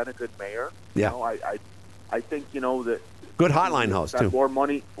Jeff has been a good mayor. Yeah. I think, that... Good hotline host, too.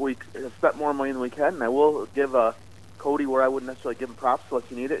 We spent more money than we can, and I will give Cody where I wouldn't necessarily give him props unless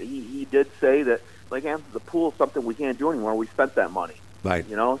you need it. He did say that, like, the pool is something we can't do anymore. We spent that money. Right.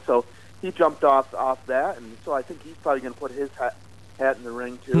 So he jumped off that, and so I think he's probably going to put his hat in the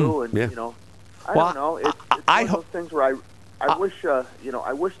ring too, and I don't know. It's one of those things where I wish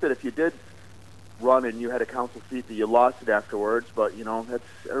I wish that if you did run and you had a council seat that you lost it afterwards, but that's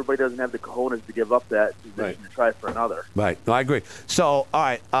everybody doesn't have the cojones to give up that position to try for another. Right. No, I agree. So, all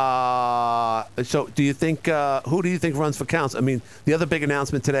right. So, do you think who do you think runs for council? I mean, the other big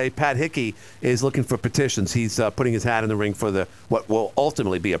announcement today, Pat Hickey is looking for petitions. He's putting his hat in the ring for what will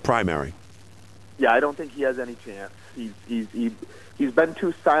ultimately be a primary. Yeah, I don't think he has any chance. He's been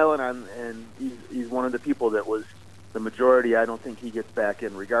too silent and he's one of the people that was the majority. I don't think he gets back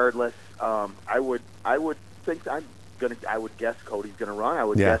in regardless. I would guess Cody's gonna run. I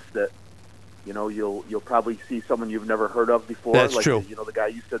would guess that you'll probably see someone you've never heard of before. That's like, true. The guy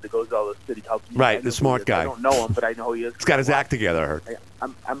you said that goes to all the city council meetings. Right, the smart guy. I don't know him, but I know who he is. He's got his act together, I heard.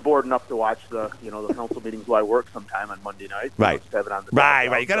 I'm bored enough to watch the council meetings while I work sometime on Monday night. Right. Just have it on the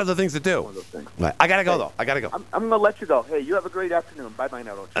Right. You got other things to do. One of those things. Right. I got to go, though. I got to go. I'm going to let you go. Hey, you have a great afternoon. Bye-bye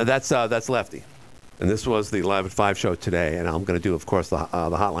now, don't you? That's Lefty. And this was the Live at 5 show today. And I'm going to do, of course, the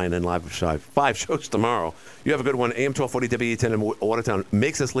hotline and Live at 5 shows tomorrow. You have a good one. AM 1240 WE10 in Watertown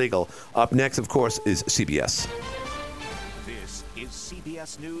makes us legal. Up next, of course, is CBS. This is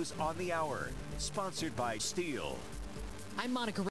CBS News on the Hour, sponsored by Steel. I'm Monica